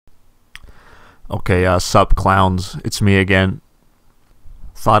Okay, sup clowns, it's me again.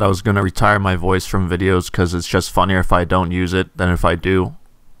 Thought I was gonna retire my voice from videos because it's just funnier if I don't use it than if I do.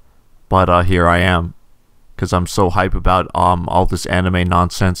 But here I am, because I'm so hype about all this anime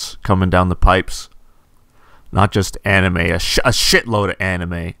nonsense coming down the pipes. Not just anime, a shitload of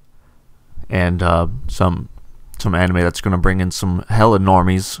anime. And some anime that's gonna bring in some hella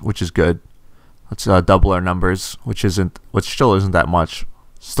normies, which is good. Let's double our numbers, which still isn't that much.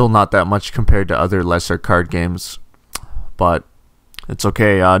 Still not that much compared to other lesser card games, but it's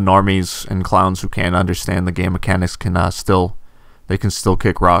okay. Normies and clowns who can't understand the game mechanics can still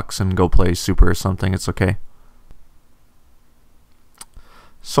kick rocks and go play Super or something. It's okay.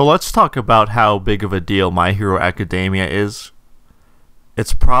 So let's talk about how big of a deal My Hero Academia is.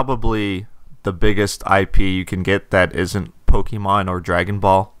 It's probably the biggest IP you can get that isn't Pokemon or Dragon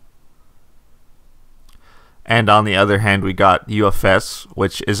Ball. And on the other hand, we got UFS,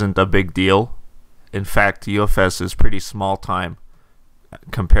 which isn't a big deal. In fact, UFS is pretty small time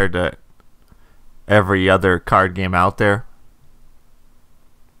compared to every other card game out there.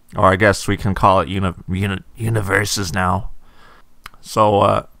 Or I guess we can call it universes now. So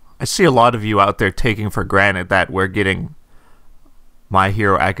I see a lot of you out there taking for granted that we're getting My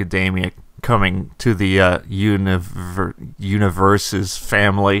Hero Academia coming to the universes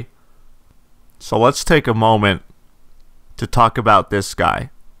family. So let's take a moment to talk about this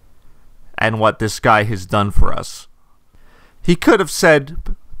guy and what this guy has done for us. He could have said,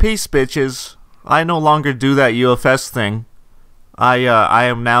 "Peace, bitches. I no longer do that UFS thing. I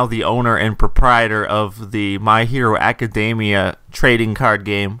am now the owner and proprietor of the My Hero Academia trading card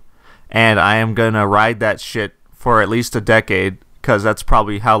game, and I am gonna ride that shit for at least a decade, because that's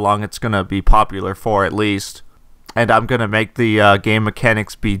probably how long it's gonna be popular for at least. And I'm gonna make the game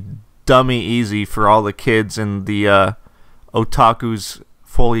mechanics be dummy easy for all the kids and the otakus,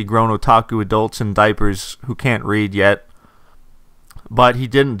 fully grown otaku adults in diapers who can't read yet." But he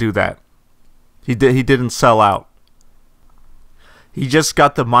didn't do that. He didn't sell out. He just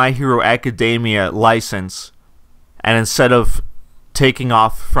got the My Hero Academia license, and instead of taking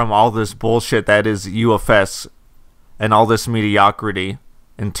off from all this bullshit that is UFS and all this mediocrity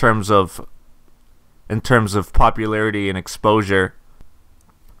in terms of popularity and exposure,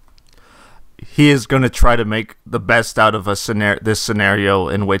 he is going to try to make the best out of this scenario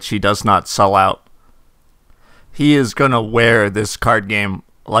in which he does not sell out. He is going to wear this card game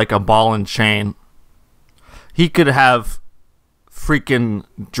like a ball and chain. He could have freaking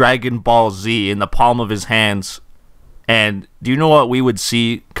Dragon Ball Z in the palm of his hands, and do you know what we would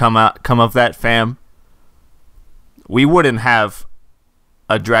see come of that, fam? We wouldn't have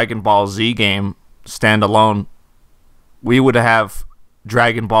a Dragon Ball Z game standalone. We would have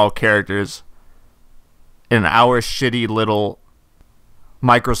Dragon Ball characters in our shitty little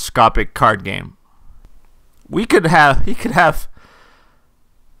microscopic card game. He could have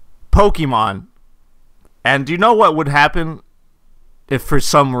Pokemon. And do you know what would happen if for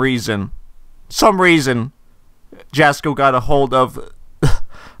some reason Jasco got a hold of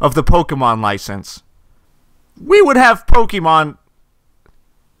the Pokemon license? We would have Pokemon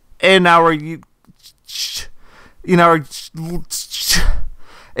in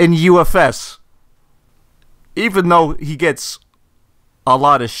UFS. Even though he gets a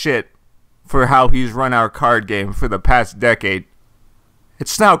lot of shit for how he's run our card game for the past decade,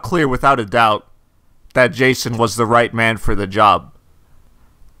 it's now clear without a doubt that Jason was the right man for the job.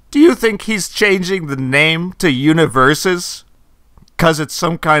 Do you think he's changing the name to Universes because it's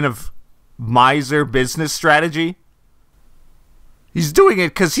some kind of miser business strategy? He's doing it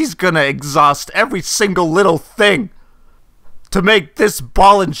because he's gonna exhaust every single little thing to make this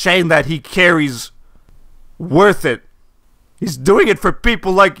ball and chain that he carries worth it. He's doing it for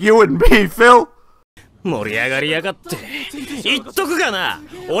people like you and me, Phil. 盛り上がりやがって。言っとくがな。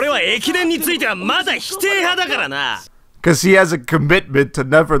俺は駅伝についてはまだ否定派だからな。Because he has a commitment to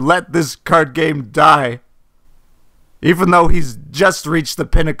never let this card game die. Even though he's just reached the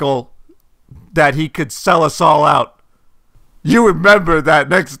pinnacle that he could sell us all out. You remember that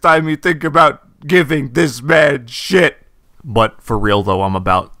next time you think about giving this man shit. But for real though, I'm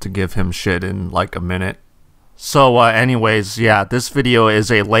about to give him shit in like a minute. So anyways, yeah, this video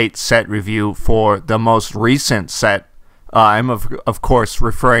is a late set review for the most recent set. I'm of course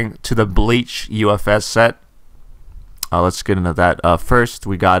referring to the Bleach UFS set. Let's get into that. First,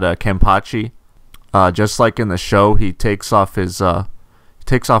 we got Kenpachi. Just like in the show, he takes off his eye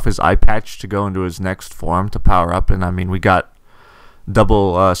patch to go into his next form to power up, and I mean we got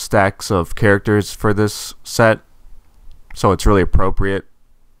double stacks of characters for this set, so it's really appropriate.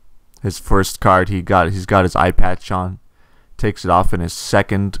 His first card, he's got his eye patch on. Takes it off in his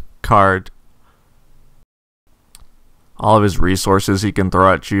second card. All of his resources he can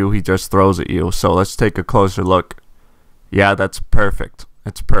throw at you, he just throws at you. So let's take a closer look. Yeah, that's perfect.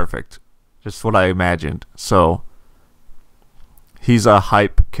 It's perfect. Just what I imagined. So he's a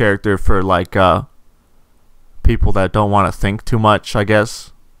hype character for like people that don't want to think too much, I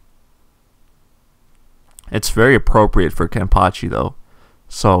guess. It's very appropriate for Kenpachi though.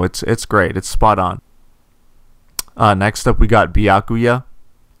 So it's great. It's spot on. Next up we got Byakuya.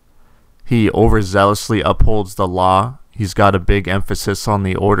 He overzealously upholds the law. He's got a big emphasis on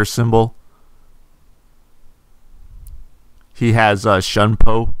the order symbol. He has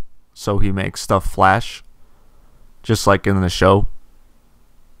Shunpo, so he makes stuff flash, just like in the show.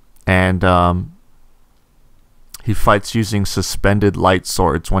 And he fights using suspended light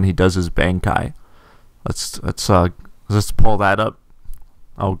swords when he does his Bankai. Let's pull that up.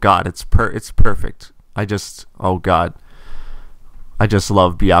 Oh god, it's perfect. Oh god. I just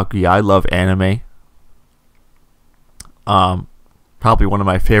love Byakuya. I love anime. Probably one of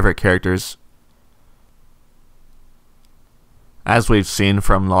my favorite characters. As we've seen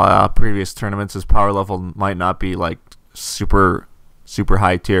from previous tournaments, his power level might not be like super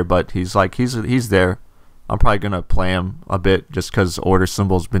high tier, but he's there. I'm probably gonna play him a bit just because order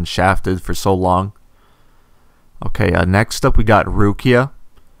symbol's been shafted for so long. Okay, next up we got Rukia.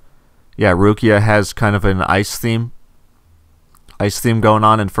 Yeah, Rukia has kind of an ice theme going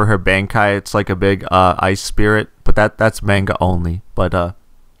on, and for her Bankai it's like a big ice spirit, but that's manga only. But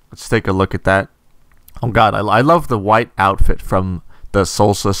let's take a look at that. Oh god, I love the white outfit from the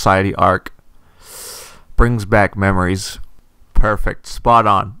Soul Society arc. Brings back memories. Perfect, spot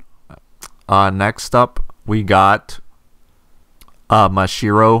on. Next up we got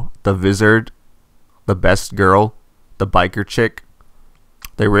Mashiro, the Wizard, the best girl, the biker chick.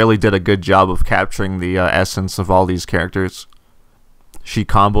 They really did a good job of capturing the essence of all these characters. She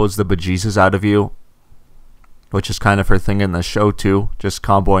combos the bejesus out of you, which is kind of her thing in the show too, just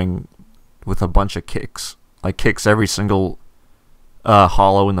comboing with a bunch of kicks. Like kicks every single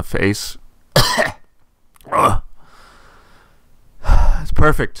hollow in the face. It's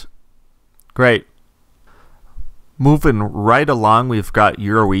perfect. Great. Moving right along, we've got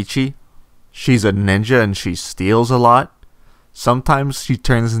Yoruichi. She's a ninja and she steals a lot. Sometimes she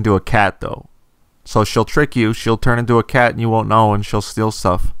turns into a cat though. So she'll trick you, she'll turn into a cat and you won't know, and she'll steal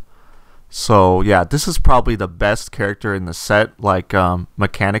stuff. So yeah, this is probably the best character in the set, like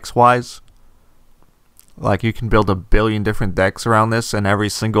mechanics wise. Like you can build a billion different decks around this, and every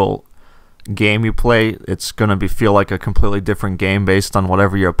single game you play, it's gonna feel like a completely different game based on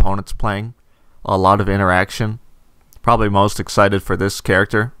whatever your opponent's playing. A lot of interaction. Probably most excited for this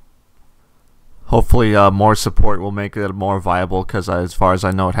character. Hopefully more support will make it more viable, because as far as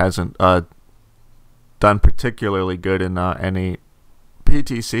I know it hasn't done particularly good in any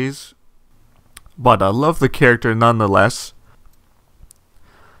PTCs. But I love the character nonetheless.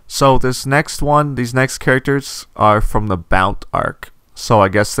 So these next characters are from the Bount arc. So I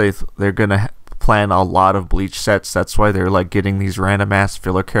guess they're gonna plan a lot of Bleach sets. That's why they're like getting these random ass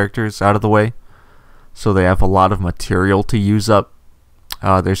filler characters out of the way, so they have a lot of material to use up.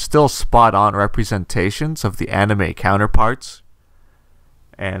 There's still spot on representations of the anime counterparts,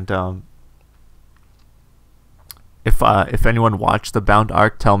 and if anyone watched the Bound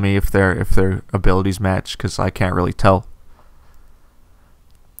arc, tell me if their abilities match, because I can't really tell.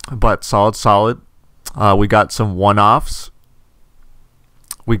 But solid. We got some one-offs.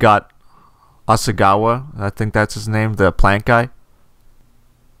 We got Asagawa, I think that's his name, the plant guy.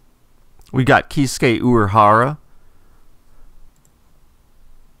 We got Kisuke Urahara.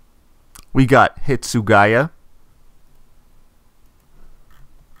 We got Hitsugaya.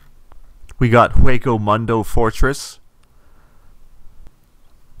 We got Hueco Mundo Fortress.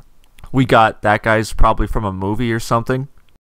 We got that guy's probably from a movie or something.